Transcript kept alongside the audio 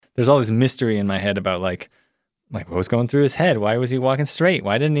there's all this mystery in my head about like what was going through his head? Why was he walking straight?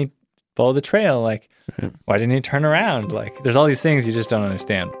 Why didn't he follow the trail? Like, why didn't he turn around? Like, there's all these things you just don't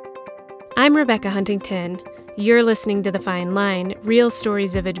understand. I'm Rebecca Huntington. You're listening to The Fine Line, real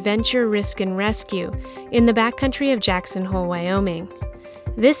stories of adventure, risk, and rescue in the backcountry of Jackson Hole, Wyoming.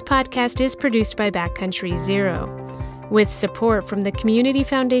 This podcast is produced by Backcountry Zero, with support from the Community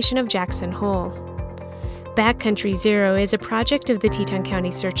Foundation of Jackson Hole. Backcountry Zero is a project of the Teton County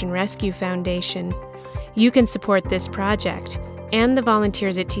Search and Rescue Foundation. You can support this project and the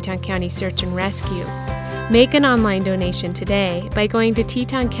volunteers at Teton County Search and Rescue. Make an online donation today by going to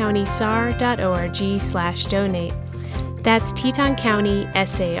tetoncountysar.org/donate. That's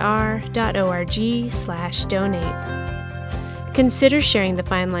tetoncountysar.org/donate. Consider sharing The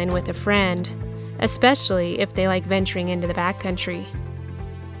Fine Line with a friend, especially if they like venturing into the backcountry.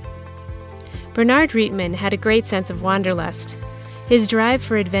 Bernhard Rietmann had a great sense of wanderlust. His drive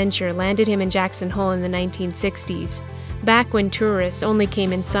for adventure landed him in Jackson Hole in the 1960s, back when tourists only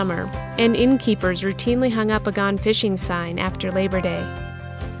came in summer, and innkeepers routinely hung up a gone fishing sign after Labor Day.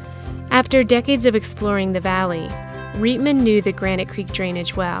 After decades of exploring the valley, Rietmann knew the Granite Creek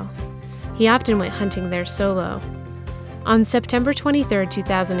Drainage well. He often went hunting there solo. On September 23,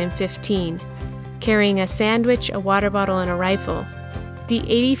 2015, carrying a sandwich, a water bottle, and a rifle, the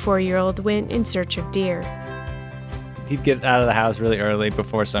 84-year-old went in search of deer. He'd get out of the house really early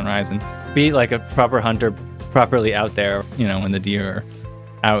before sunrise and be like a proper hunter, properly out there, when the deer are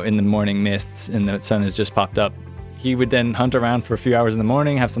out in the morning mists and the sun has just popped up. He would then hunt around for a few hours in the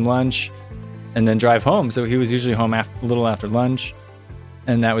morning, have some lunch, and then drive home. So he was usually home a little after lunch,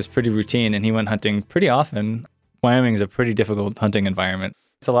 and that was pretty routine, and he went hunting pretty often. Wyoming is a pretty difficult hunting environment.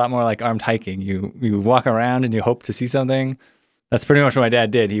 It's a lot more like armed hiking. You walk around and you hope to see something. That's pretty much what my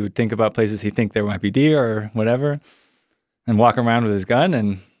dad did. He would think about places he think there might be deer or whatever, and walk around with his gun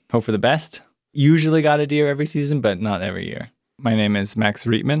and hope for the best. Usually got a deer every season, but not every year. My name is Max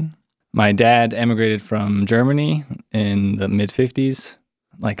Rietmann. My dad emigrated from Germany in the mid-50s.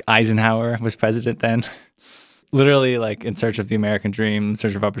 Like Eisenhower was president then. Literally like in search of the American dream, in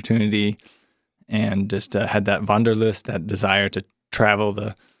search of opportunity, and just had that wanderlust, that desire to travel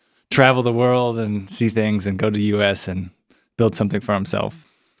the world and see things and go to the U.S. and build something for himself.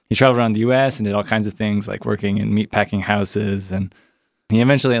 He traveled around the U.S. and did all kinds of things like working in meatpacking houses, and he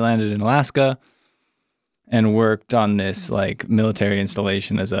eventually landed in Alaska and worked on this like military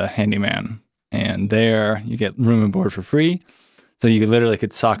installation as a handyman. And there you get room and board for free. So you literally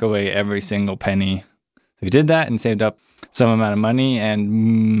could sock away every single penny. So he did that and saved up some amount of money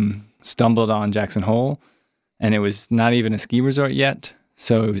and stumbled on Jackson Hole. And it was not even a ski resort yet.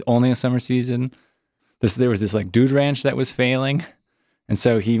 So it was only a summer season. There was this like dude ranch that was failing. And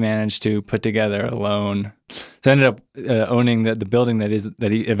so he managed to put together a loan. So I ended up owning the building that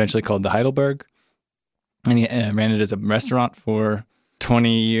he eventually called the Heidelberg. And he ran it as a restaurant for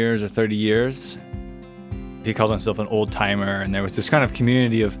 20 years or 30 years. He called himself an old timer. And there was this kind of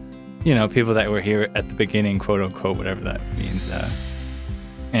community of, people that were here at the beginning, quote unquote, whatever that means.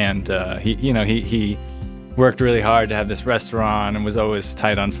 He worked really hard to have this restaurant and was always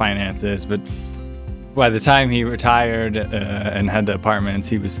tight on finances. But by the time he retired and had the apartments,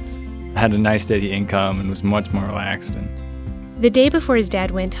 he had a nice steady income and was much more relaxed. And the day before his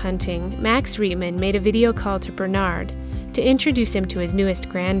dad went hunting, Max Rietmann made a video call to Bernhard to introduce him to his newest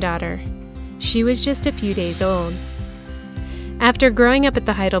granddaughter. She was just a few days old. After growing up at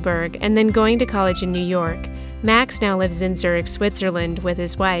the Heidelberg and then going to college in New York, Max now lives in Zurich, Switzerland with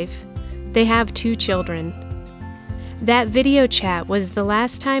his wife. They have 2 children. That video chat was the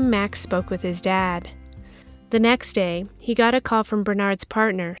last time Max spoke with his dad. The next day, he got a call from Bernhard's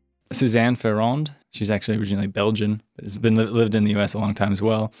partner, Suzanne Ferrand. She's actually originally Belgian, but has lived in the U.S. a long time as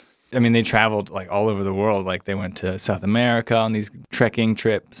well. I mean, they traveled like all over the world. Like they went to South America on these trekking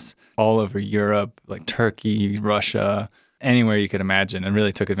trips, all over Europe, like Turkey, Russia, anywhere you could imagine, and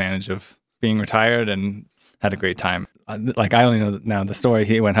really took advantage of being retired and had a great time. Like I only know now the story.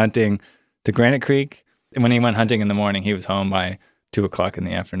 He went hunting to Granite Creek, and when he went hunting in the morning, he was home by 2:00 in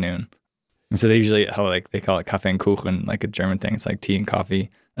the afternoon. And so they usually they call it Kaffee and Kuchen, like a German thing. It's like tea and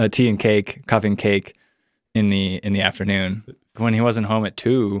cake, coffee and cake in the afternoon. When he wasn't home at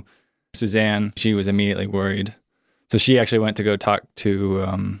 2, Suzanne, she was immediately worried. So she actually went to go talk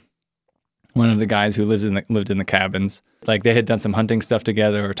to one of the guys who lived in the cabins. Like they had done some hunting stuff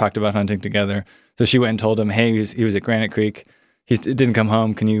together or talked about hunting together. So she went and told him, hey, he was at Granite Creek. He didn't come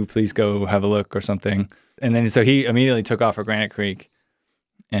home. Can you please go have a look or something? And then so he immediately took off for Granite Creek.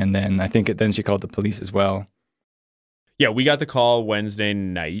 And then I think then she called the police as well. Yeah, we got the call Wednesday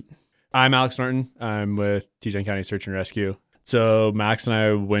night. I'm Alex Norton. I'm with Teton County Search and Rescue. So Max and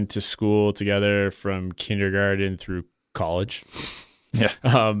I went to school together from kindergarten through college. Yeah.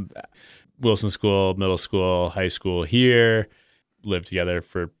 Wilson School, middle school, high school here. Lived together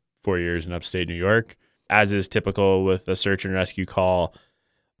for 4 years in upstate New York. As is typical with a search and rescue call,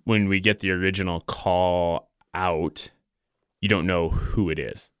 when we get the original call out, you don't know who it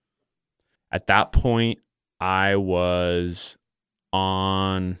is. At that point, I was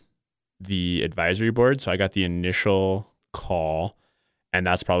on the advisory board, so I got the initial call, and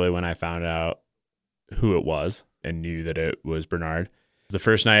that's probably when I found out who it was and knew that it was Bernhard. The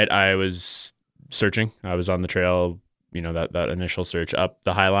first night I was searching. I was on the trail, that initial search up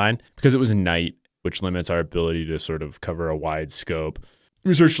the High Line, because it was night, which limits our ability to sort of cover a wide scope.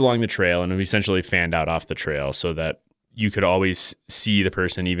 We searched along the trail, and we essentially fanned out off the trail so that you could always see the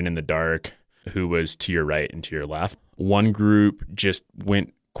person, even in the dark, who was to your right and to your left. One group just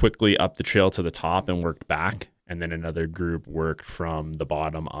went quickly up the trail to the top and worked back, and then another group worked from the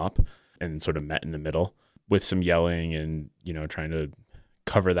bottom up and sort of met in the middle with some yelling and, trying to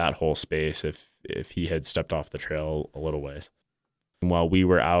cover that whole space if he had stepped off the trail a little ways. And while we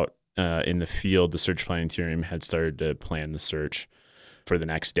were out in the field, the search planning team had started to plan the search for the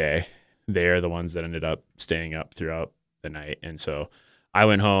next day. They're the ones that ended up staying up throughout the night. And so I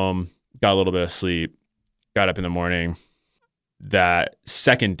went home, got a little bit of sleep, got up in the morning. That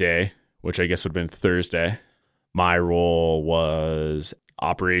second day, which I guess would have been Thursday, my role was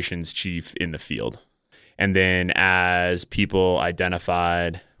operations chief in the field. And then as people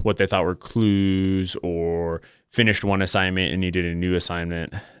identified what they thought were clues or finished one assignment and needed a new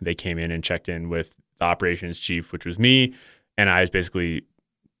assignment, they came in and checked in with the operations chief, which was me. And I was basically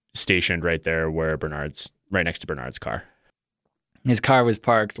stationed right there where right next to Bernhard's car. His car was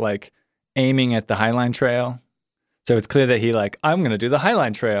parked aiming at the Highline Trail. So it's clear that he I'm going to do the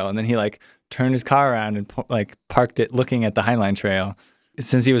Highline Trail. And then he turned his car around and parked it looking at the Highline Trail.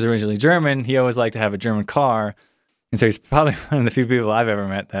 Since he was originally German, he always liked to have a German car. And so he's probably one of the few people I've ever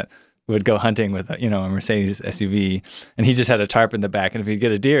met that would go hunting with a Mercedes SUV. And he just had a tarp in the back. And if he'd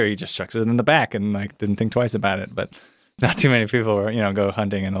get a deer, he just chucks it in the back and didn't think twice about it. But not too many people go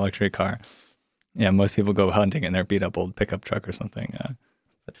hunting in a luxury car. Yeah, most people go hunting in their beat up old pickup truck or something.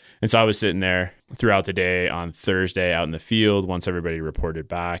 And so I was sitting there throughout the day on Thursday out in the field once everybody reported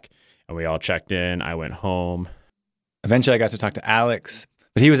back and we all checked in. I went home. Eventually I got to talk to Alex,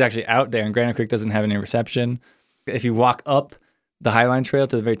 but he was actually out there, and Granite Creek doesn't have any reception. If you walk up the Highline Trail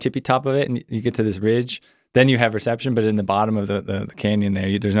to the very tippy top of it and you get to this ridge, then you have reception, but in the bottom of the canyon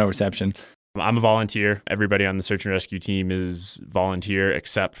there's no reception. I'm a volunteer. Everybody on the search and rescue team is volunteer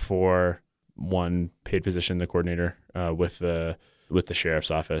except for one paid position, the coordinator with the sheriff's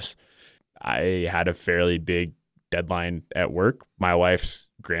office. I had a fairly big deadline at work. My wife's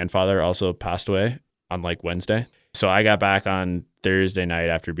grandfather also passed away on Wednesday. So I got back on Thursday night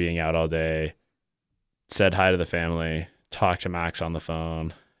after being out all day, said hi to the family, talked to Max on the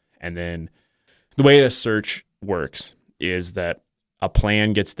phone. And then the way the search works is that a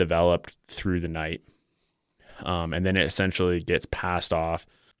plan gets developed through the night. And then it essentially gets passed off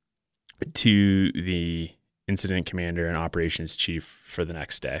to the incident commander and operations chief for the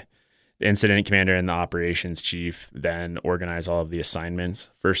next day. The incident commander and the operations chief then organize all of the assignments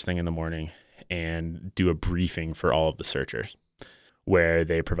first thing in the morning and do a briefing for all of the searchers, where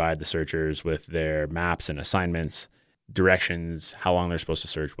they provide the searchers with their maps and assignments, directions, how long they're supposed to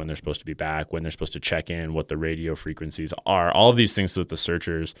search, when they're supposed to be back, when they're supposed to check in, what the radio frequencies are, all of these things so that the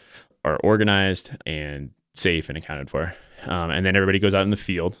searchers are organized and safe and accounted for. And then everybody goes out in the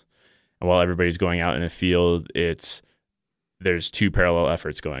field. And while everybody's going out in the field, there's two parallel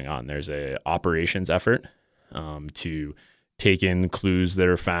efforts going on. There's a operations effort to take in clues that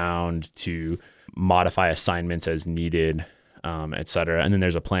are found, to modify assignments as needed, et cetera. And then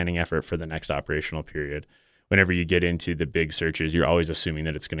there's a planning effort for the next operational period. Whenever you get into the big searches, you're always assuming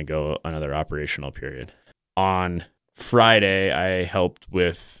that it's going to go another operational period. On Friday, I helped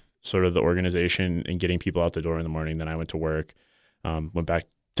with sort of the organization and getting people out the door in the morning. Then I went to work, went back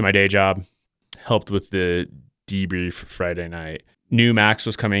to my day job, helped with the debrief Friday night. Knew Max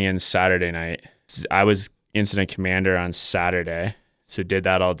was coming in Saturday night. I was incident commander on Saturday, so did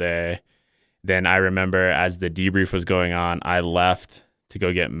that all day. Then I remember as the debrief was going on, I left to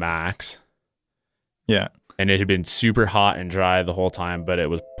go get Max. Yeah. And it had been super hot and dry the whole time, but it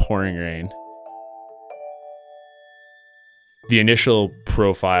was pouring rain. The initial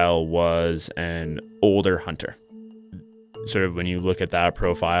profile was an older hunter. Sort of when you look at that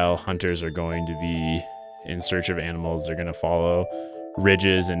profile, hunters are going to be in search of animals. They're going to follow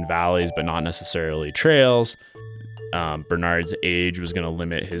ridges and valleys, but not necessarily trails. Bernhard's age was going to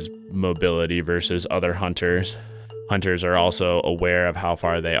limit his mobility versus other hunters. hunters are also aware of how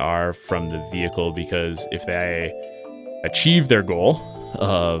far they are from the vehicle, because if they achieve their goal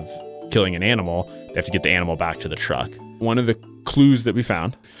of killing an animal, they have to get the animal back to the truck. One of the clues that we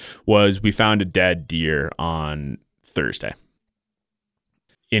found was we found a dead deer on Thursday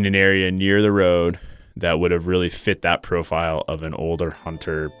in an area near the road that would have really fit that profile of an older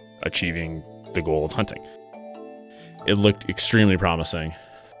hunter achieving the goal of hunting. It looked extremely promising.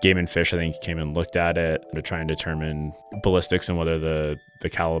 Game and Fish, I think, came and looked at it to try and determine ballistics and whether the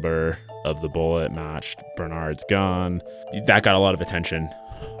caliber of the bullet matched Bernhard's gun. That got a lot of attention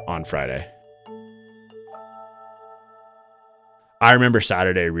on Friday. I remember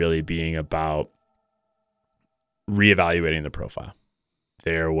Saturday really being about reevaluating the profile.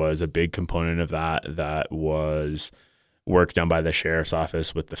 There was a big component of that was work done by the sheriff's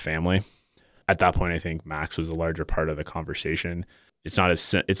office with the family. At that point, I think Max was a larger part of the conversation. It's not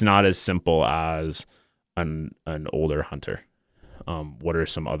as simple as an older hunter. What are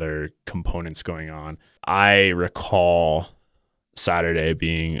some other components going on? I recall Saturday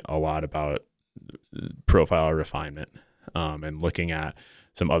being a lot about profile refinement and looking at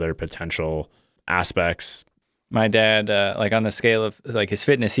some other potential aspects. My dad, like on the scale of like his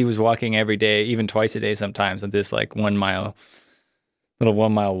fitness, he was walking every day, even twice a day sometimes, on this like 1 mile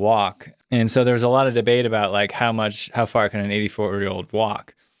walk. And so there was a lot of debate about like how far can an 84-year-old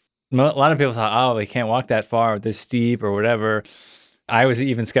walk? A lot of people thought, oh, he can't walk that far, this steep or whatever. I was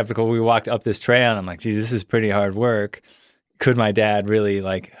even skeptical. We walked up this trail and I'm like, geez, this is pretty hard work. Could my dad really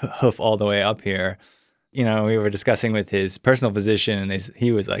like hoof all the way up here? You know, we were discussing with his personal physician and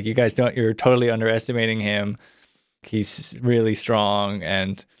he was like, you're totally underestimating him. He's really strong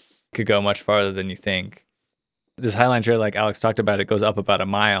and could go much farther than you think. This Highline Trail, like Alex talked about, it goes up about a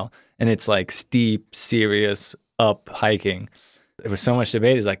mile and it's like steep, serious up hiking. There was so much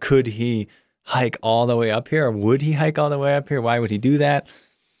debate. Is like, could he hike all the way up here or would he hike all the way up here? Why would he do that?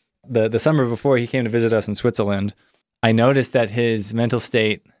 The summer before he came to visit us in Switzerland, I noticed that his mental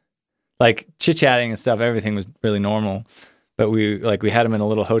state, like chit-chatting and stuff, everything was really normal. But we had him in a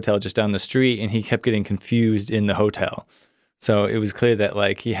little hotel just down the street and he kept getting confused in the hotel. So it was clear that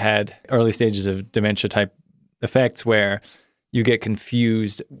like he had early stages of dementia type effects where you get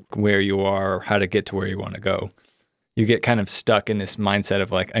confused where you are or how to get to where you want to go. You get kind of stuck in this mindset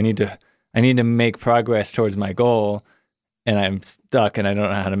of like, I need to make progress towards my goal and I'm stuck and I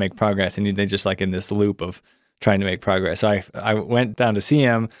don't know how to make progress. And they're just like in this loop of trying to make progress. So I went down to see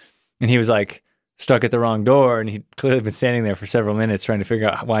him and he was like stuck at the wrong door and he'd clearly been standing there for several minutes trying to figure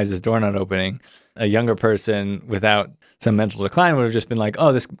out why is this door not opening. A younger person without some mental decline would have just been like,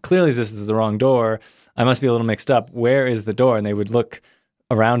 oh, this is the wrong door. I must be a little mixed up. Where is the door? And they would look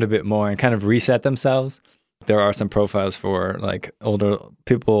around a bit more and kind of reset themselves. There are some profiles for like older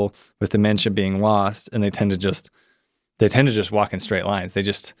people with dementia being lost, and they tend to just walk in straight lines. They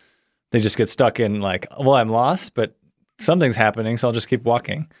just get stuck in like, well, I'm lost, but something's happening, so I'll just keep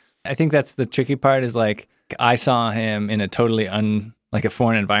walking. I think that's the tricky part is like I saw him in a totally like a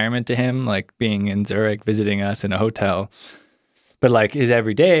foreign environment to him, like being in Zurich, visiting us in a hotel. But like his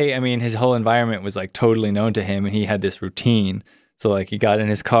everyday, I mean, his whole environment was like totally known to him and he had this routine. So like he got in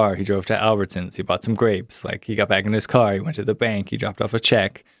his car, he drove to Albertsons, he bought some grapes, like he got back in his car, he went to the bank, he dropped off a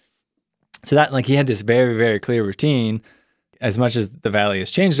check. So that like he had this very, very clear routine. As much as the valley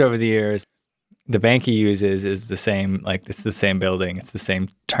has changed over the years, the bank he uses is the same, like it's the same building, it's the same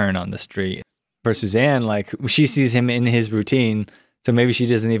turn on the street. For Suzanne, like she sees him in his routine, so maybe she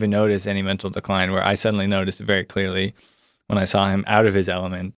doesn't even notice any mental decline, where I suddenly noticed it very clearly when I saw him out of his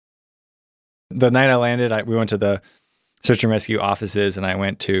element. The night I landed, we went to the search and rescue offices and I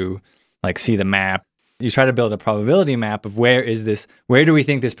went to like see the map. You try to build a probability map of where do we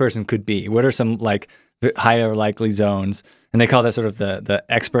think this person could be? What are some like higher likely zones? And they call that sort of the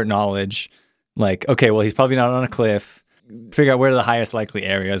expert knowledge. Like, okay, well, he's probably not on a cliff. Figure out where are the highest likely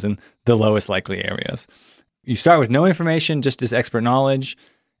areas and the lowest likely areas. You start with no information, just this expert knowledge,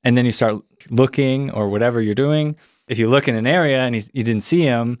 and then you start looking or whatever you're doing. If you look in an area and you didn't see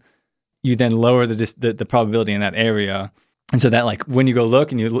him, you then lower the probability in that area. And so that like when you go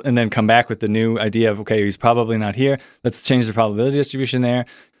look and then come back with the new idea of, okay, he's probably not here, let's change the probability distribution there.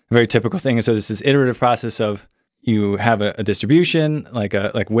 A very typical thing. And so there's this iterative process of you have a distribution, like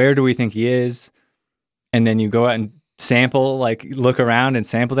where do we think he is? And then you go out and sample, like look around and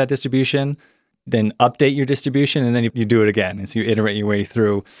sample that distribution, then update your distribution, and then you do it again. And so you iterate your way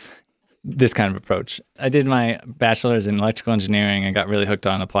through this kind of approach. I did my bachelor's in electrical engineering and got really hooked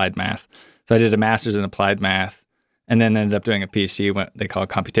on applied math. So I did a master's in applied math and then ended up doing a PhD, what they call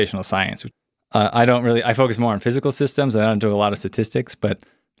computational science. I focus more on physical systems and I don't do a lot of statistics, but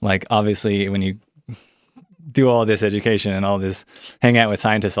like obviously when you do all this education and all this, hang out with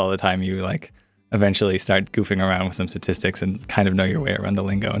scientists all the time, you like eventually start goofing around with some statistics and kind of know your way around the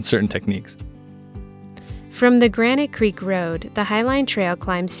lingo and certain techniques. From the Granite Creek Road, the Highline Trail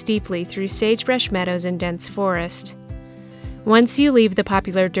climbs steeply through sagebrush meadows and dense forest. Once you leave the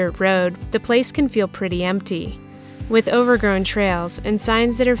popular dirt road, the place can feel pretty empty, with overgrown trails and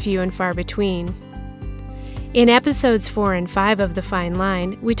signs that are few and far between. In episodes 4 and 5 of The Fine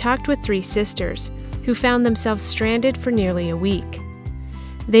Line, we talked with 3 sisters who found themselves stranded for nearly a week.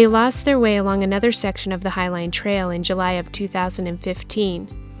 They lost their way along another section of the Highline Trail in July of 2015,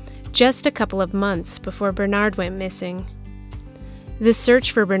 just a couple of months before Bernhard went missing. The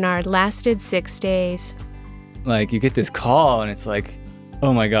search for Bernhard lasted 6 days. Like, you get this call and it's like,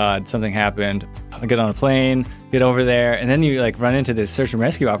 oh my God, something happened. I get on a plane, get over there, and then you like run into this search and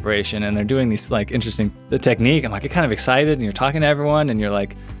rescue operation and they're doing these like interesting technique. I'm like, get kind of excited and you're talking to everyone and you're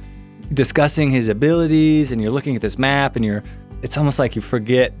like discussing his abilities and you're looking at this map and it's almost like you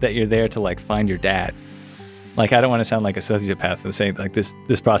forget that you're there to like find your dad. Like, I don't want to sound like a sociopath to say like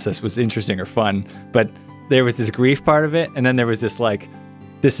this process was interesting or fun, but there was this grief part of it. And then there was this like,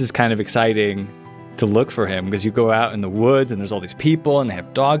 this is kind of exciting to look for him, because you go out in the woods and there's all these people and they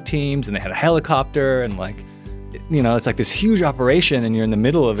have dog teams and they had a helicopter and like, you know, it's like this huge operation and you're in the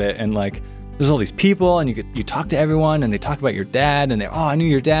middle of it and like there's all these people and you talk to everyone and they talk about your dad and they're, oh, I knew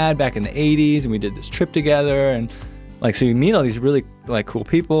your dad back in the 80s and we did this trip together, and like, so you meet all these really like cool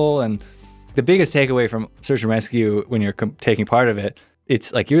people. And the biggest takeaway from search and rescue when you're taking part of it,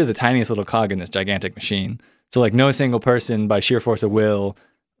 it's like you're the tiniest little cog in this gigantic machine. So like no single person by sheer force of will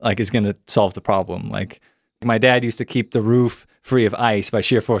like is going to solve the problem. Like, my dad used to keep the roof free of ice by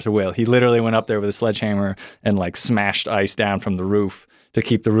sheer force of will. He literally went up there with a sledgehammer and like smashed ice down from the roof to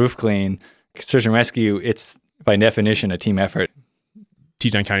keep the roof clean. Search and rescue, it's by definition a team effort.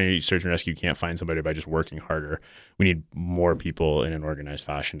 Teton County Search and Rescue can't find somebody by just working harder. We need more people in an organized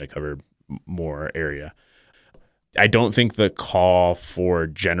fashion to cover more area. I don't think the call for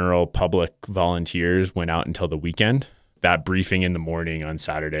general public volunteers went out until the weekend. That briefing in the morning on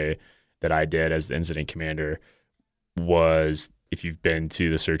Saturday that I did as the incident commander was, if you've been to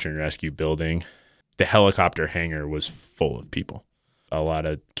the search and rescue building, the helicopter hangar was full of people. A lot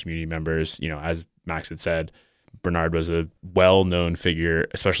of community members, you know, as Max had said, Bernhard was a well-known figure,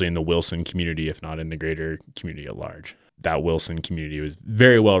 especially in the Wilson community, if not in the greater community at large. That Wilson community was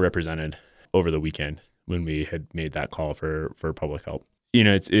very well represented over the weekend when we had made that call for public help. You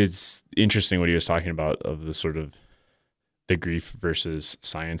know, it's interesting what he was talking about of the sort of the grief versus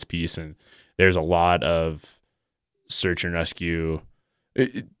science piece. And there's a lot of search and rescue.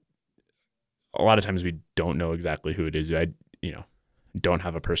 A lot of times we don't know exactly who it is. I don't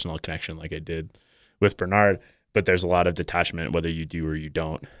have a personal connection like I did with Bernhard, but there's a lot of detachment, whether you do or you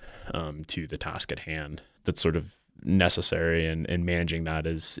don't, to the task at hand. That's sort of necessary, and managing that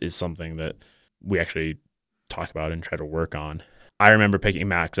is something that we actually talk about and try to work on. I remember picking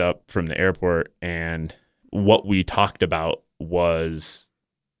Max up from the airport, and what we talked about was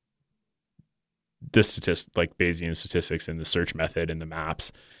the like Bayesian statistics and the search method and the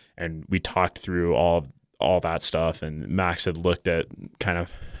maps. And we talked through all that stuff. And Max had looked at kind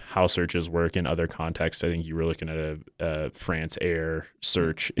of how searches work in other contexts. I think you were looking at a France Air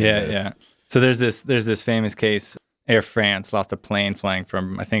search. Yeah. So there's this famous case. Air France lost a plane flying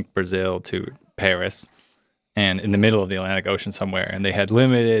from, I think, Brazil to Paris, and in the middle of the Atlantic Ocean somewhere. And they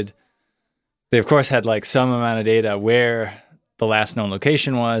of course had like some amount of data where the last known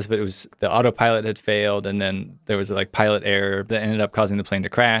location was, but it was the autopilot had failed, and then there was like pilot error that ended up causing the plane to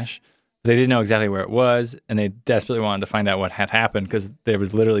crash. They didn't know exactly where it was, and they desperately wanted to find out what had happened, because there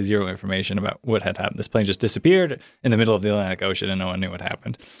was literally zero information about what had happened. This plane just disappeared in the middle of the Atlantic Ocean, and no one knew what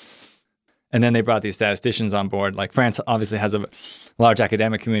happened. And then they brought these statisticians on board. Like, France obviously has a large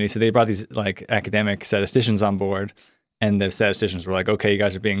academic community, so they brought these like academic statisticians on board, and the statisticians were like, okay, you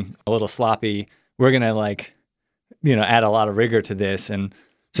guys are being a little sloppy. We're going to like, add a lot of rigor to this. And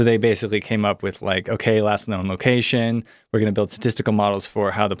so they basically came up with like, okay, last known location. We're going to build statistical models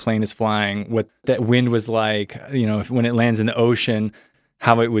for how the plane is flying, what that wind was like, when it lands in the ocean,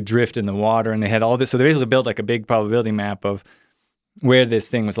 how it would drift in the water. And they had all this. So they basically built like a big probability map of where this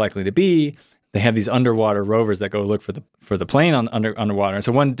thing was likely to be. They have these underwater rovers that go look for the plane underwater. And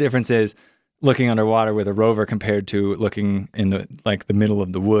so one difference is looking underwater with a rover compared to looking in the middle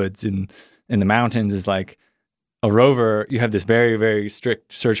of the woods in the mountains is like a rover. You have this very, very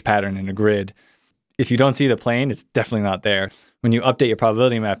strict search pattern in a grid. If you don't see the plane, it's definitely not there. When you update your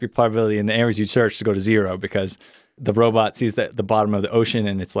probability map, your probability in the areas you search to go to zero, because the robot sees the bottom of the ocean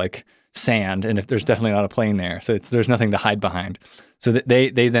and it's like sand, and if there's definitely not a plane there, so there's nothing to hide behind. So they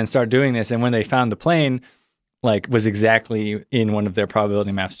then start doing this, and when they found the plane, like was exactly in one of their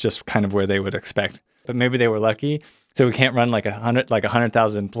probability maps, just kind of where they would expect. But maybe they were lucky. So we can't run like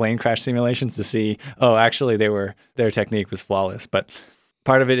 100,000 plane crash simulations to see, oh, actually their technique was flawless. But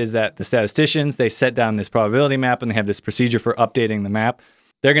part of it is that the statisticians, they set down this probability map and they have this procedure for updating the map.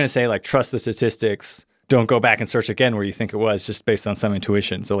 They're going to say, like, trust the statistics. Don't go back and search again where you think it was, just based on some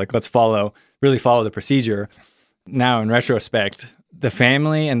intuition. So, like, let's really follow the procedure. Now, in retrospect, the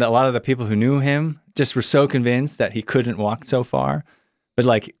family and a lot of the people who knew him just were so convinced that he couldn't walk so far. But,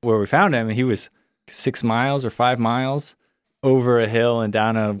 like, where we found him, he was 6 miles or 5 miles over a hill and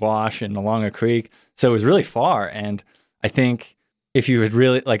down a wash and along a creek. So it was really far. And I think if you had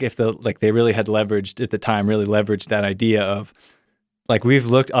really, like, they really had leveraged at the time, really leveraged that idea of, like, we've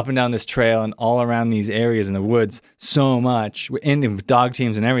looked up and down this trail and all around these areas in the woods so much, we're in with dog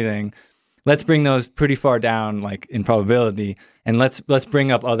teams and everything. Let's bring those pretty far down, like, in probability, and let's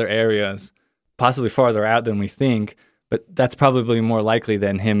bring up other areas, possibly farther out than we think, but that's probably more likely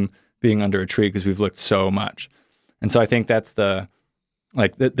than him being under a tree because we've looked so much. And so I think that's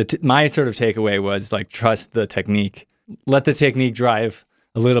my sort of takeaway was, like, trust the technique. Let the technique drive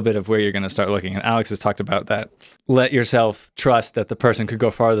a little bit of where you're going to start looking. And Alex has talked about that. Let yourself trust that the person could go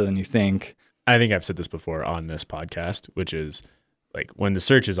farther than you think. I think I've said this before on this podcast, which is, like, when the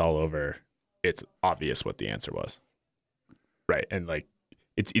search is all over, it's obvious what the answer was. Right. And, like,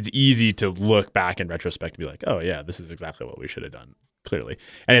 it's easy to look back in retrospect and be like, oh yeah, this is exactly what we should have done, clearly.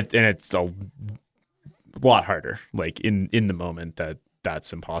 And it's a lot harder, like, in the moment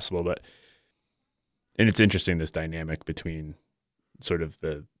that's impossible. And it's interesting, this dynamic between sort of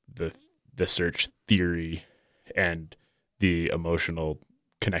the search theory and the emotional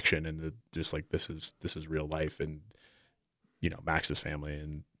connection, and the just, like, this is real life, and, you know, Max's family.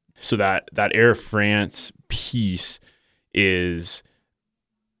 And so that Air France piece is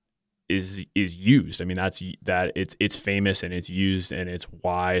used. I mean, it's famous and it's used, and it's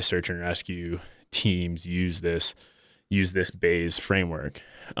why search and rescue teams use this Bayes framework.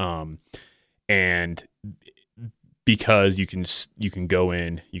 And because you can go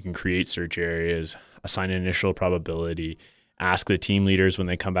in, you can create search areas, assign an initial probability, ask the team leaders when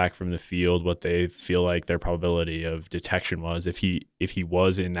they come back from the field what they feel like their probability of detection was. If he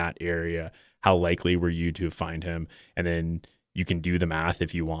was in that area, how likely were you to find him? And then you can do the math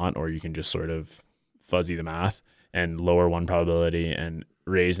if you want, or you can just sort of fuzzy the math and lower one probability and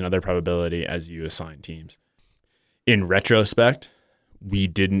raise another probability as you assign teams. In retrospect, we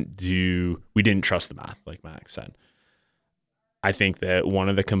didn't trust the math, like Max said. I think that one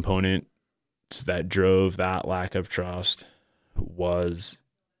of the components that drove that lack of trust was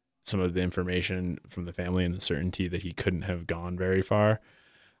some of the information from the family and the certainty that he couldn't have gone very far.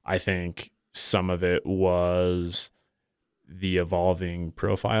 I think some of it was the evolving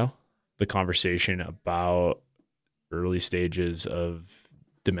profile, the conversation about early stages of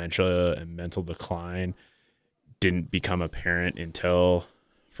dementia and mental decline didn't become apparent until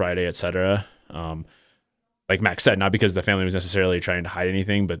Friday, et cetera. Like Max said, not because the family was necessarily trying to hide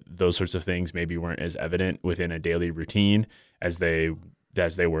anything, but those sorts of things maybe weren't as evident within a daily routine as they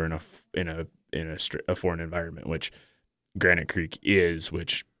were in a foreign environment, which Granite Creek is,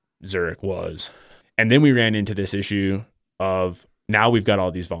 which Zurich was. And then we ran into this issue of, now we've got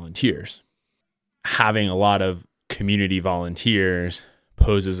all these volunteers. Having a lot of community volunteers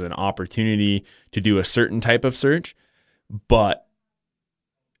poses an opportunity to do a certain type of search, but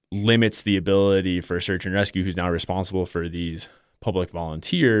limits the ability for search and rescue, who's now responsible for these public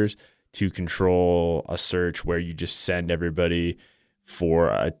volunteers, to control a search where you just send everybody for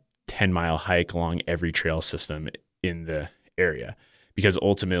a 10-mile hike along every trail system in the area. Because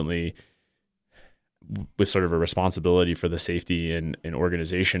ultimately, with sort of a responsibility for the safety and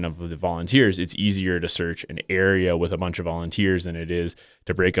organization of the volunteers, it's easier to search an area with a bunch of volunteers than it is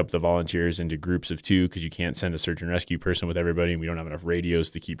to break up the volunteers into groups of 2, because you can't send a search and rescue person with everybody, and we don't have enough radios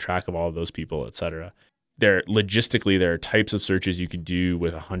to keep track of all of those people, et cetera. Logistically, there are types of searches you can do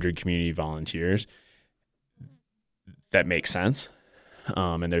with 100 community volunteers that make sense.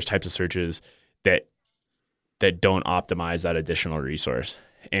 And there's types of searches that don't optimize that additional resource.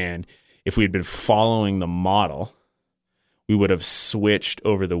 And if we had been following the model, we would have switched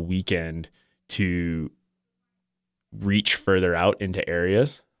over the weekend to reach further out into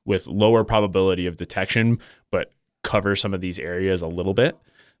areas with lower probability of detection, but cover some of these areas a little bit,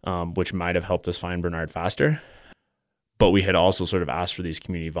 which might have helped us find Bernhard faster. But we had also sort of asked for these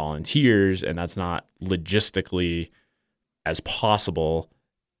community volunteers, and that's not logistically as possible.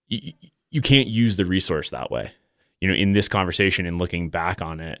 You can't use the resource that way. You know, in this conversation and looking back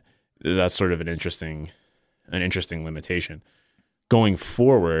on it, that's sort of an interesting limitation. Going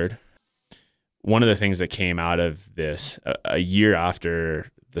forward, one of the things that came out of this, a year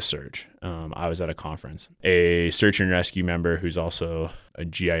after the search, I was at a conference. A search and rescue member who's also a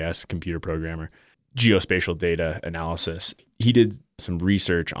GIS computer programmer, geospatial data analysis, he did some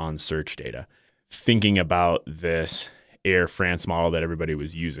research on search data, thinking about this Air France model that everybody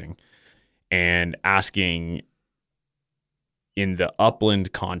was using and asking, in the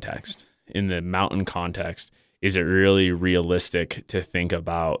upland context, in the mountain context, is it really realistic to think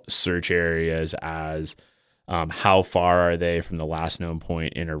about search areas as how far are they from the last known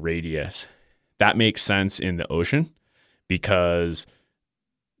point in a radius? That makes sense in the ocean because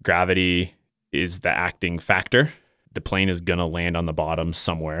gravity is the acting factor. The plane is going to land on the bottom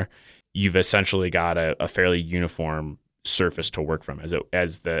somewhere. You've essentially got a fairly uniform surface to work from.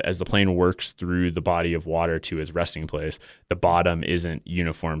 As the plane works through the body of water to its resting place, the bottom isn't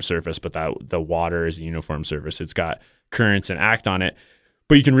uniform surface, but the water is a uniform surface. It's got currents and act on it.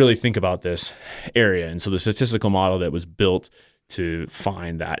 But you can really think about this area. And so the statistical model that was built to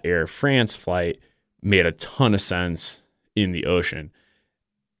find that Air France flight made a ton of sense in the ocean.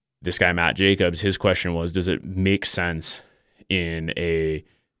 This guy, Matt Jacobs, his question was, does it make sense in a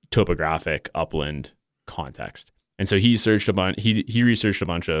topographic upland context? And so he searched a bunch. He researched a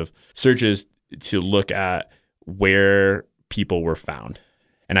bunch of searches to look at where people were found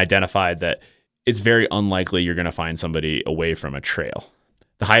and identified that it's very unlikely you're going to find somebody away from a trail.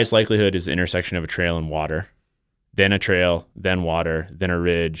 The highest likelihood is the intersection of a trail and water, then a trail, then water, then a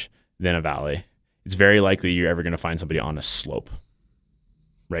ridge, then a valley. It's very likely you're ever going to find somebody on a slope,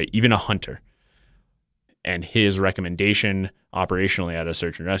 right? Even a hunter. And his recommendation operationally at a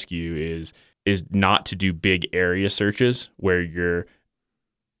search and rescue is not to do big area searches where you're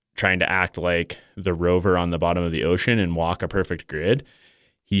trying to act like the rover on the bottom of the ocean and walk a perfect grid.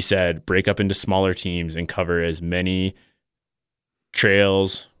 He said, break up into smaller teams and cover as many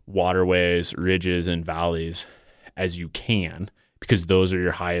trails, waterways, ridges, and valleys as you can, because those are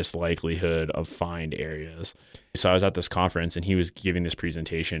your highest likelihood of find areas. So I was at this conference and he was giving this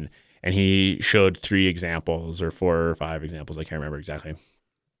presentation and he showed 3 examples or 4 or 5 examples, I can't remember exactly,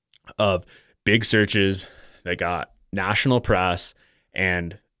 of big searches that got national press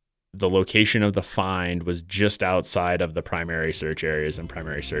and the location of the find was just outside of the primary search areas and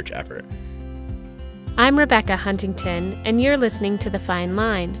primary search effort. I'm Rebecca Huntington, and you're listening to The Fine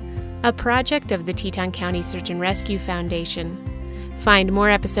Line, a project of the Teton County Search and Rescue Foundation. Find more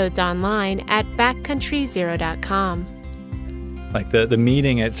episodes online at backcountryzero.com. Like the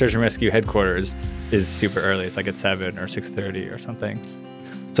meeting at Search and Rescue headquarters is super early. It's like at 7 or 6:30 or something.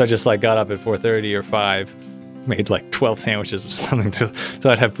 So I just got up at 4:30 or 5, made 12 sandwiches or something so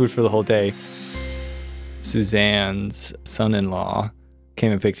I'd have food for the whole day. Suzanne's son-in-law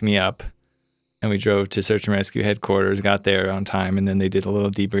came and picked me up. And we drove to Search and Rescue headquarters, got there on time, and then they did a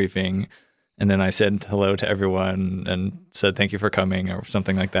little debriefing. And then I said hello to everyone and said thank you for coming or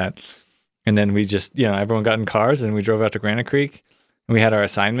something like that. And then we just, everyone got in cars and we drove out to Granite Creek. And we had our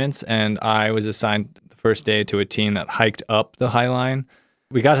assignments. And I was assigned the first day to a team that hiked up the High Line.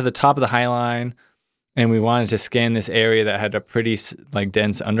 We got to the top of the High Line and we wanted to scan this area that had a pretty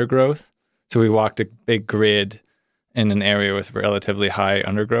dense undergrowth. So we walked a big grid in an area with relatively high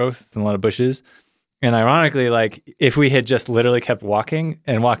undergrowth and a lot of bushes. And ironically, if we had just literally kept walking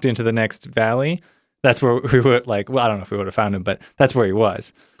and walked into the next valley, that's where we would I don't know if we would have found him, but that's where he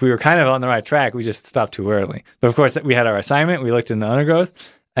was. We were kind of on the right track. We just stopped too early. But of course, we had our assignment. We looked in the undergrowth.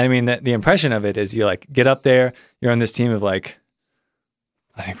 I mean, the impression of it is you get up there, you're on this team of I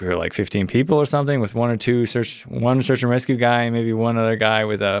think we were 15 people or something with one search and rescue guy, maybe one other guy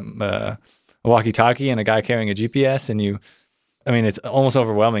with a walkie-talkie and a guy carrying a GPS, and it's almost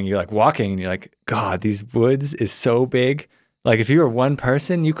overwhelming. You're walking and you're God, these woods is so big. If you were one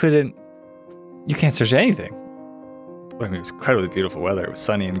person, you can't search anything. It was incredibly beautiful weather. It was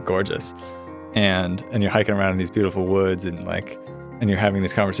sunny and gorgeous. And you're hiking around in these beautiful woods and you're having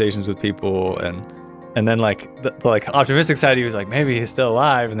these conversations with people and then the optimistic side of you was maybe he's still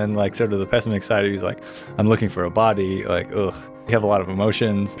alive, and then sort of the pessimistic side of you is I'm looking for a body, ugh. You have a lot of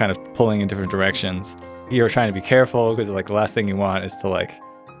emotions kind of pulling in different directions. You're trying to be careful because the last thing you want is to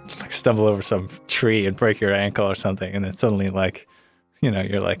stumble over some tree and break your ankle or something, and then suddenly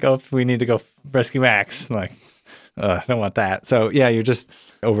you're oh, we need to go rescue Max. I don't want that. So yeah, you're just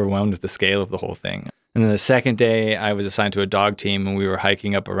overwhelmed with the scale of the whole thing. And then the second day I was assigned to a dog team and we were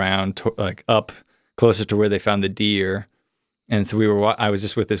hiking up around up closer to where they found the deer. And so I was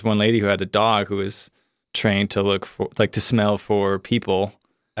just with this one lady who had a dog who was trained to look for, to smell for people.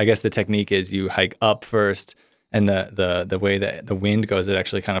 I guess the technique is you hike up first, and the way that the wind goes, it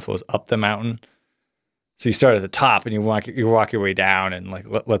actually kind of flows up the mountain. So you start at the top and you walk your way down and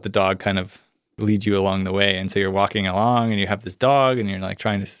let the dog kind of lead you along the way. And so you're walking along and you have this dog and you're like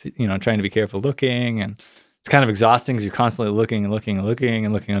trying to be careful looking. And it's kind of exhausting because you're constantly looking and looking and looking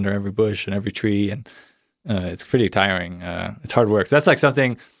and looking under every bush and every tree. And it's pretty tiring. It's hard work. So that's like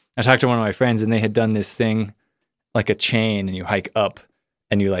something I talked to one of my friends, and they had done this thing like a chain, and you hike up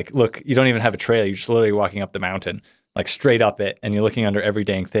and you like, look, you don't even have a trail. You're just literally walking up the mountain, like straight up it. And you're looking under every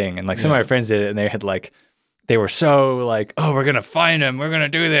dang thing. And like some of my friends did it, and they were so like, oh, we're going to find him. We're going to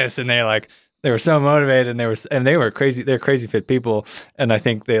do this. And they were so motivated, and they were crazy. They're crazy fit people. And I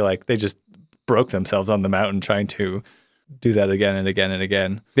think they just broke themselves on the mountain trying to do that again and again and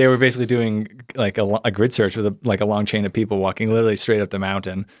again. They were basically doing like a grid search with a long chain of people walking literally straight up the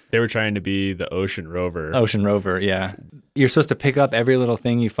mountain. They were trying to be the ocean rover. Ocean rover, yeah. You're supposed to pick up every little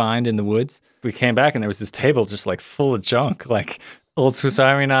thing you find in the woods. We came back and there was this table just like full of junk, like old Swiss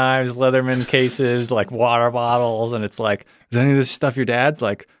Army knives, Leatherman cases, like water bottles. And it's like, is any of this stuff your dad's?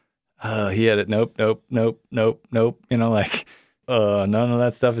 Like, he had it. Nope. You know, like, none of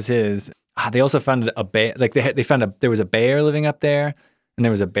that stuff is his. They also found a bear. Like there was a bear living up there, and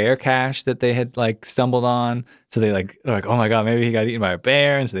there was a bear cache that they had like stumbled on. So they're like, oh my God, maybe he got eaten by a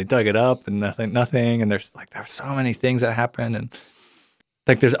bear. And so they dug it up, and nothing. And there were so many things that happened, and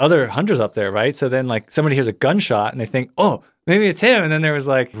like there's other hunters up there, right? So then like somebody hears a gunshot, and they think, oh, maybe it's him. And then there was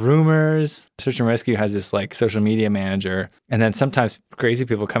like rumors. Search and Rescue has this like social media manager, and then sometimes crazy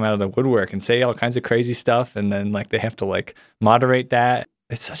people come out of the woodwork and say all kinds of crazy stuff, and then like they have to like moderate that.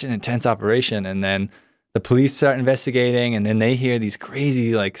 It's such an intense operation. And then the police start investigating, and then they hear these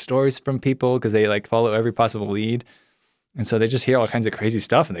crazy like stories from people because they like follow every possible lead. And so they just hear all kinds of crazy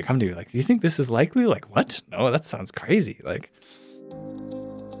stuff, and they come to you like, do you think this is likely? Like, what? No, that sounds crazy. Like,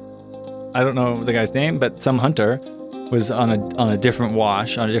 I don't know the guy's name, but some hunter was on a different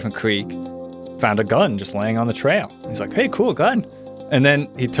wash, on a different creek, found a gun just laying on the trail. He's like, hey, cool gun. And then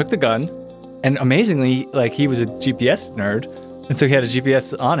he took the gun, and amazingly, like he was a GPS nerd. And so he had a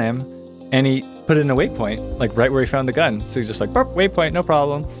GPS on him, and he put it in a waypoint, like right where he found the gun. So he's just like, burp, waypoint, no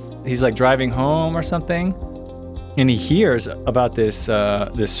problem. He's like driving home or something, and he hears about this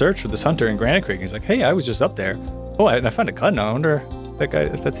search for this hunter in Granite Creek. He's like, hey, I was just up there. Oh, and I found a gun. I wonder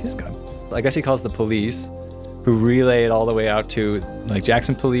if that's his gun. I guess he calls the police, who relay it all the way out to like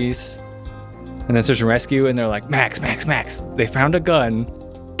Jackson police, and then Search and Rescue, and they're like, Max, they found a gun.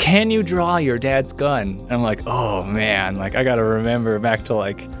 Can you draw your dad's gun? And I'm like, oh man, like I gotta remember back to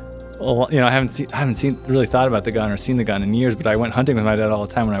like, I haven't really thought about the gun or seen the gun in years, but I went hunting with my dad all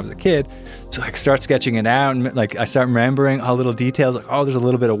the time when I was a kid. So I start sketching it out, and like I start remembering all little details, like, oh, there's a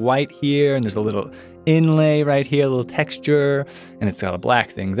little bit of white here, and there's a little inlay right here, a little texture, and it's got a black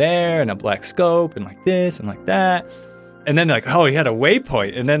thing there, and a black scope, and like this, and like that. And then like, oh, he had a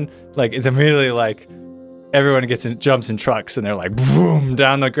waypoint, and then like it's immediately like, everyone jumps in trucks, and they're like, boom,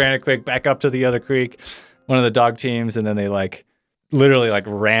 down the Granite Creek, back up to the other creek, one of the dog teams. And then they like literally like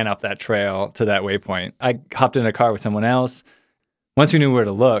ran up that trail to that waypoint. I hopped in a car with someone else. Once we knew where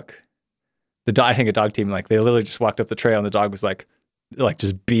to look, I think a dog team, like they literally just walked up the trail, and the dog was like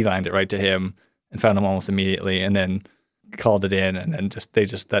just beelined it right to him and found him almost immediately, and then called it in. And then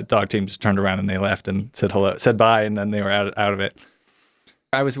that dog team just turned around and they left and said hello, said bye. And then they were out of it.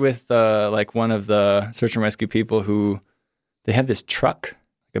 I was with like one of the Search and Rescue people who, they have this truck,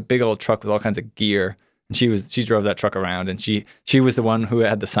 like a big old truck with all kinds of gear, and she drove that truck around, and she was the one who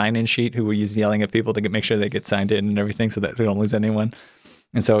had the sign-in sheet, who was yelling at people to make sure they get signed in and everything, so that we don't lose anyone.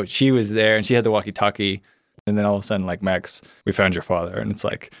 And so she was there, and she had the walkie-talkie, and then all of a sudden, like, Max, we found your father, and it's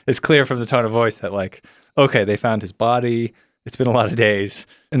like, it's clear from the tone of voice that like, okay, they found his body. It's been a lot of days.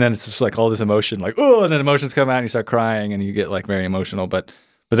 And then it's just like all this emotion, like, oh, and then emotions come out and you start crying and you get like very emotional. But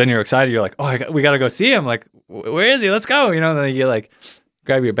then you're excited. You're like, oh, we got to go see him. Like, where is he? Let's go. You know, and then you like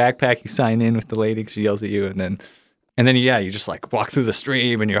grab your backpack, you sign in with the lady because she yells at you. And then, yeah, you just like walk through the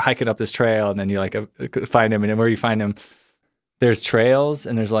stream and you're hiking up this trail. And then you like find him. And where you find him, there's trails.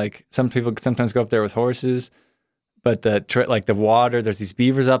 And there's like, some people sometimes go up there with horses. But the water, there's these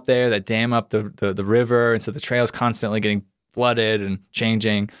beavers up there that dam up the river. And so the trail's constantly getting flooded and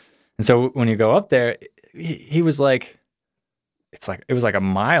changing. And so when you go up there, he was like, it was like a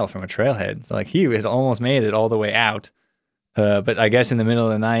mile from a trailhead. So like he had almost made it all the way out. But I guess in the middle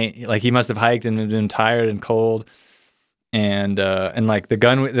of the night, like he must have hiked and been tired and cold. And like the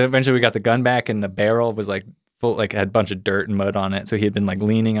gun, eventually we got the gun back, and the barrel was like full, like had a bunch of dirt and mud on it. So he had been like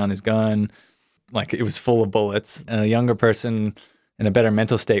leaning on his gun. Like it was full of bullets. A younger person in a better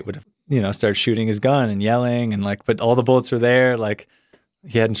mental state would have, started shooting his gun and yelling and like, but all the bullets were there. Like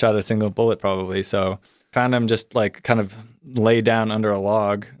he hadn't shot a single bullet probably. So found him just like kind of laid down under a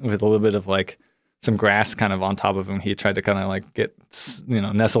log with a little bit of like some grass kind of on top of him. He tried to kind of like get,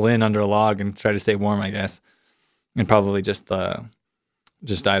 nestle in under a log and try to stay warm, I guess. And probably just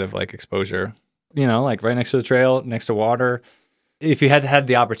died of like exposure, like right next to the trail, next to water. If you had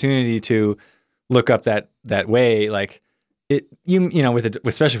the opportunity to look up that way, like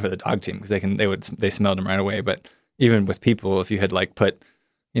especially for the dog team, because they smelled him right away. But even with people, if you had like put,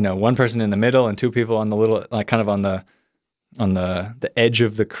 one person in the middle and two people on the little, like kind of on the edge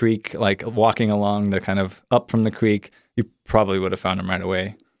of the creek, like walking along the kind of up from the creek, you probably would have found him right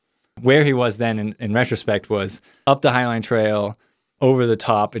away. Where he was then in retrospect was up the Highline Trail, over the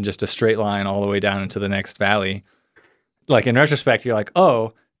top in just a straight line all the way down into the next valley. Like in retrospect, you're like,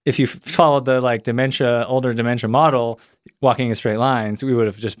 oh, if you followed the like older dementia model, walking in straight lines, we would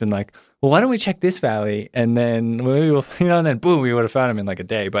have just been like, well, why don't we check this valley? And then maybe we'll, and then boom, we would have found him in like a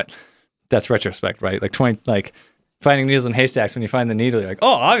day. But that's retrospect, right? Like finding needles in haystacks, when you find the needle, you're like, oh,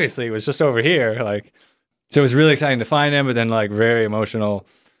 obviously it was just over here. Like, so it was really exciting to find him, but then like very emotional.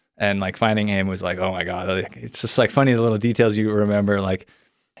 And like finding him was like, oh my God, like, it's just like funny the little details you remember. Like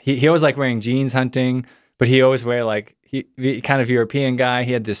he always like wearing jeans hunting, but he always wear like, he kind of European guy.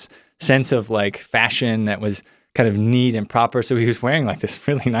 He had this sense of like fashion that was kind of neat and proper. So he was wearing like this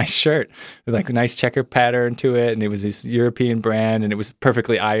really nice shirt with like a nice checker pattern to it. And it was this European brand and it was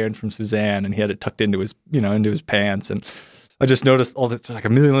perfectly ironed from Suzanne and he had it tucked into his, into his pants. And I just noticed all the, like a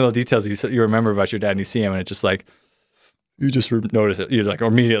million little details you remember about your dad and you see him and it's just like, you just notice it. You like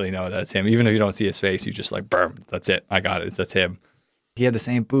immediately know that's him. Even if you don't see his face, you just like, boom, that's it. I got it. That's him. He had the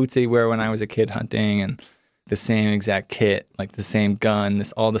same boots he'd wear when I was a kid hunting and the same exact kit, like the same gun,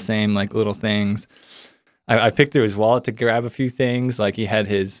 all the same like little things. I picked through his wallet to grab a few things. Like he had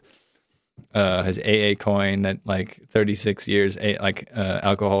his AA coin that like 36 years,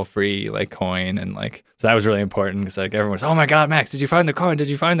 alcohol free like coin. And like, so that was really important because like everyone was, oh my God, Max, did you find the coin? Did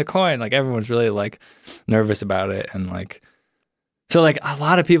you find the coin? Like everyone was really like nervous about it. And like, so like a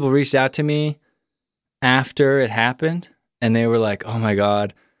lot of people reached out to me after it happened and they were like, oh my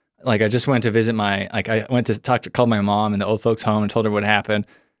God, like I just went to visit I went to call my mom in the old folks home and told her what happened.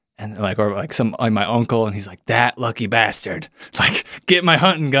 And like, or like my uncle, and he's like, that lucky bastard, like get my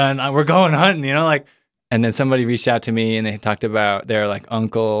hunting gun. We're going hunting, like, and then somebody reached out to me and they talked about their like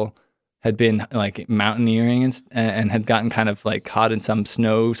uncle had been like mountaineering and had gotten kind of like caught in some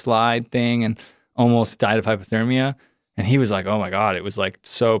snow slide thing and almost died of hypothermia. And he was like, oh my God, it was like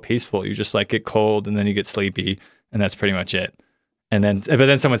so peaceful. You just like get cold and then you get sleepy and that's pretty much it. But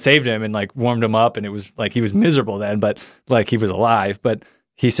then someone saved him and like warmed him up and it was like, he was miserable then, but like he was alive. But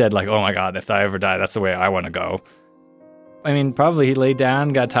he said like, oh my God, if I ever die, that's the way I want to go. I mean, probably he laid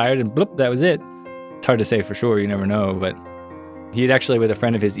down, got tired and bloop, that was it. It's hard to say for sure. You never know. But he had actually, with a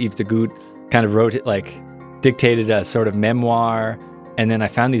friend of his, Yves de Goot, kind of wrote it, like dictated a sort of memoir. And then I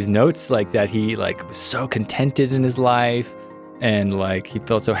found these notes like that he like was so contented in his life and like he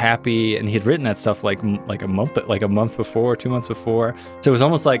felt so happy. And he had written that stuff like a month before, 2 months before. So it was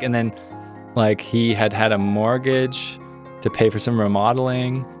almost like, and then like he had a mortgage to pay for some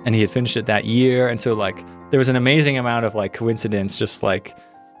remodeling and he had finished it that year. And so like there was an amazing amount of like coincidence, just like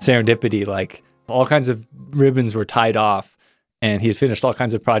serendipity, like all kinds of ribbons were tied off and he had finished all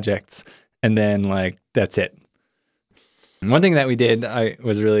kinds of projects and then like that's it. And one thing that we did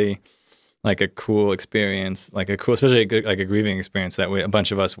was really like a cool experience, especially like a grieving experience that a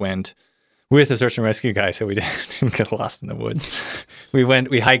bunch of us went with a search and rescue guy so we didn't get lost in the woods.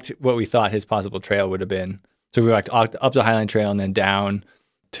 We hiked what we thought his possible trail would have been. So we walked up the Highline Trail and then down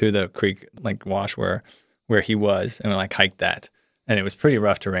to the creek like wash where he was, and we like hiked that. And it was pretty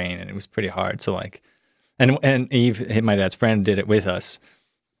rough terrain and it was pretty hard. So like, and Eve, my dad's friend, did it with us,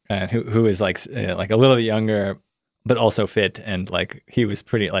 who is like a little bit younger, but also fit. And like he was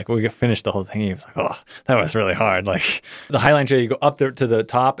pretty like we finished the whole thing. He was like, oh, that was really hard. Like the Highline Trail, you go up there to the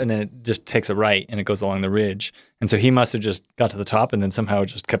top and then it just takes a right and it goes along the ridge. And so he must have just got to the top and then somehow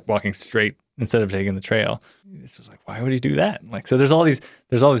just kept walking straight instead of taking the trail. It's just like, why would he do that? Like, so there's all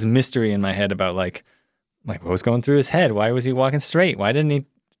this mystery in my head about like what was going through his head? Why was he walking straight? Why didn't he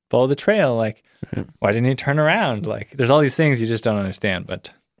follow the trail? Like, why didn't he turn around? Like, there's all these things you just don't understand.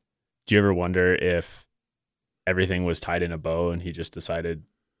 But do you ever wonder if everything was tied in a bow and he just decided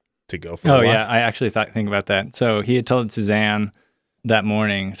to go for a walk? Yeah, I actually think about that. So he had told Suzanne that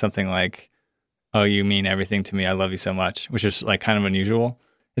morning something like, oh, you mean everything to me. I love you so much, which is like kind of unusual.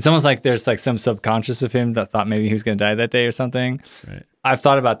 It's almost like there's like some subconscious of him that thought maybe he was going to die that day or something. Right. I've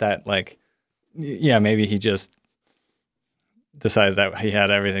thought about that. Like, yeah, maybe he just decided that he had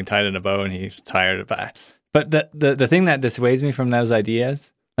everything tied in a bow and he's tired of it. But the thing that dissuades me from those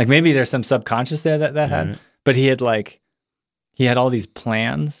ideas, like maybe there's some subconscious there that had, but he had all these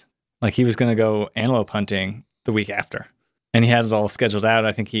plans Like he was going to go antelope hunting the week after. And he had it all scheduled out.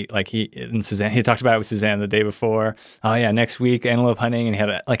 I think he talked about it with Suzanne the day before. Oh yeah, next week antelope hunting, and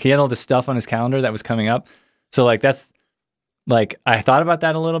he had all this stuff on his calendar that was coming up. So like that's like I thought about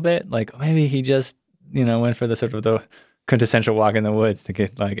that a little bit. Like maybe he just went for the sort of the quintessential walk in the woods to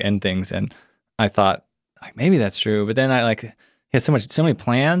get like end things. And I thought like maybe that's true. But then he had so many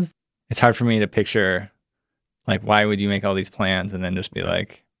plans. It's hard for me to picture like why would you make all these plans and then just be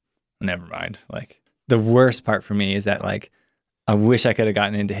like, never mind. Like the worst part for me is that like I wish I could have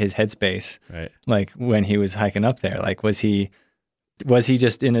gotten into his headspace. Right. Like when he was hiking up there. Like was he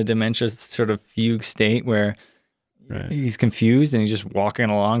just in a dementia sort of fugue state where he's confused and he's just walking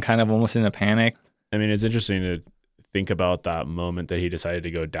along kind of almost in a panic? I mean, it's interesting to think about that moment that he decided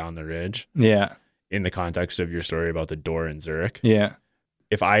to go down the ridge. Yeah. In the context of your story about the door in Zurich. Yeah.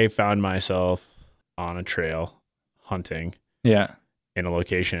 If I found myself on a trail hunting in a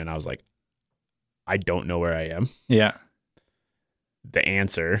location and I was like, I don't know where I am. Yeah. The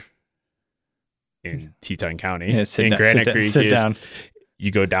answer in Teton County, in Granite Creek, sit down.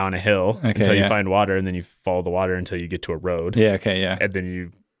 You go down a hill until you find water, and then you follow the water until you get to a road. Yeah, okay, yeah. And then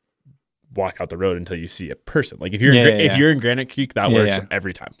you walk out the road until you see a person. Like if you're in Granite Creek, that works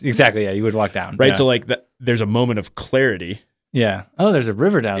every time. Exactly, yeah. You would walk down. Right, yeah. so like there's a moment of clarity. Yeah. Oh, there's a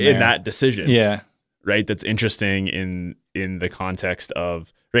river down there. In that decision. Yeah. Right, that's interesting in the context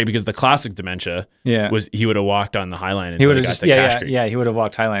of because the classic dementia was he would have walked on the Highline until he got to Cache Creek. He would have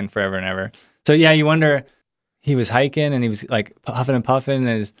walked Highline forever and ever. So yeah, you wonder he was hiking and he was like huffing and puffing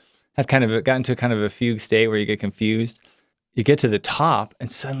and had gotten to kind of a fugue state where you get confused. You get to the top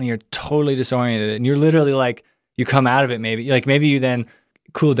and suddenly you're totally disoriented and you're literally like you come out of it maybe you then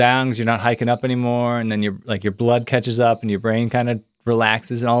cool down because you're not hiking up anymore and then your blood catches up and your brain kind of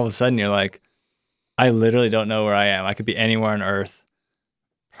relaxes and all of a sudden you're like, I literally don't know where I am. I could be anywhere on Earth.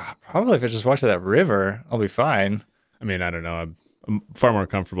 Probably if I just walk to that river, I'll be fine. I mean, I don't know. I'm far more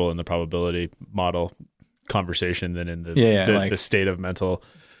comfortable in the probability model conversation than in the state of mental.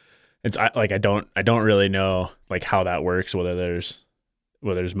 I don't really know like how that works, whether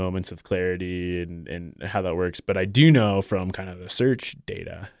there's moments of clarity and how that works. But I do know from kind of the search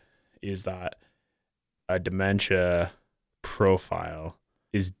data is that a dementia profile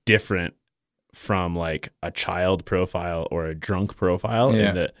is different from like a child profile or a drunk profile,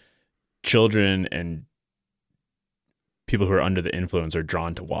 in that children and people who are under the influence are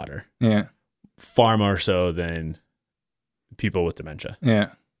drawn to water. Yeah. Far more so than people with dementia. Yeah.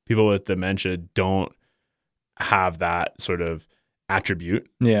 People with dementia don't have that sort of attribute.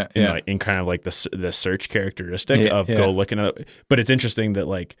 Yeah. In kind of like the search characteristic of go looking at it. But it's interesting that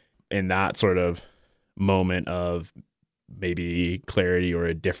like in that sort of moment of maybe clarity or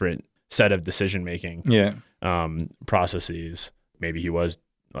a different set of decision making processes, maybe he was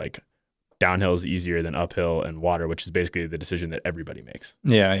like downhill is easier than uphill and water, which is basically the decision that everybody makes.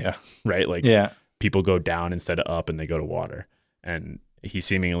 Yeah. Right? Like people go down instead of up and they go to water. And he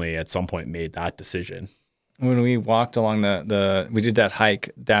seemingly at some point made that decision. When we walked along we did that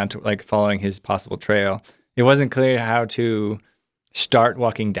hike down to like following his possible trail, it wasn't clear how to start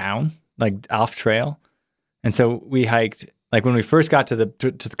walking down, like off trail. And so we hiked, like when we first got to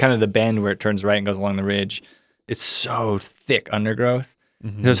kind of the bend where it turns right and goes along the ridge, it's so thick undergrowth.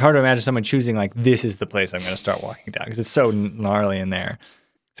 Mm-hmm. So it's hard to imagine someone choosing like, this is the place I'm going to start walking down because it's so gnarly in there.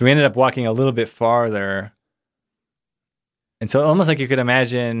 So we ended up walking a little bit farther. And so almost like you could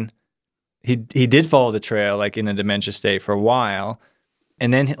imagine he did follow the trail like in a dementia state for a while.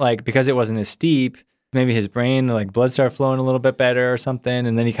 And then like, because it wasn't as steep, maybe his brain, like blood started flowing a little bit better or something.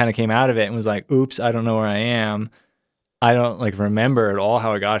 And then he kind of came out of it and was like, oops, I don't know where I am. I don't like remember at all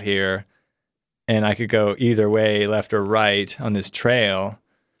how I got here. And I could go either way, left or right on this trail.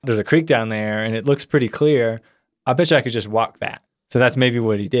 There's a creek down there and it looks pretty clear. I bet you I could just walk that. So that's maybe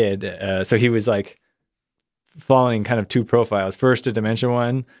what he did. So he was like following kind of two profiles. First a dementia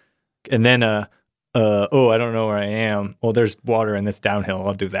one, and then I don't know where I am. Well, there's water and it's downhill.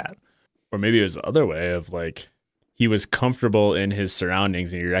 I'll do that. Or maybe it was the other way of like, he was comfortable in his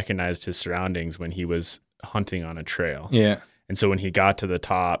surroundings and he recognized his surroundings when he was hunting on a trail. Yeah. And so when he got to the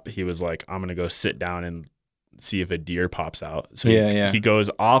top, he was like, I'm going to go sit down and see if a deer pops out. So he goes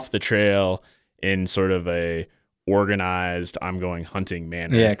off the trail in sort of a organized, I'm going hunting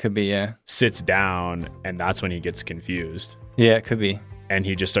manner. Yeah, it could be, yeah. Sits down, and that's when he gets confused. Yeah, it could be. And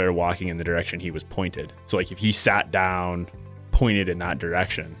he just started walking in the direction he was pointed. So like if he sat down, pointed in that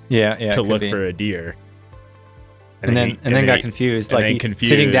direction to look for a deer. And then got confused. Like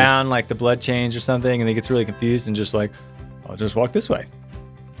sitting down, like the blood changed or something, and he gets really confused and just like, I'll just walk this way.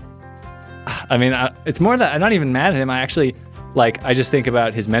 I mean, it's more that I'm not even mad at him. I actually Like, I just think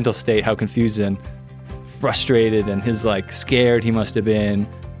about his mental state, how confused and frustrated and his, like, scared he must have been.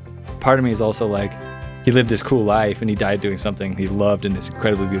 Part of me is also like, he lived this cool life and he died doing something he loved in this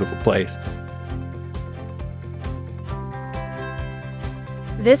incredibly beautiful place.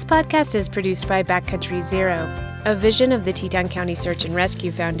 This podcast is produced by Backcountry Zero, a vision of the Teton County Search and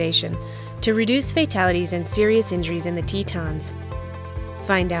Rescue Foundation to reduce fatalities and serious injuries in the Tetons.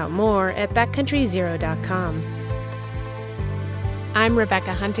 Find out more at backcountryzero.com. I'm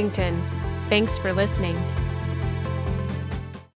Rebecca Huntington. Thanks for listening.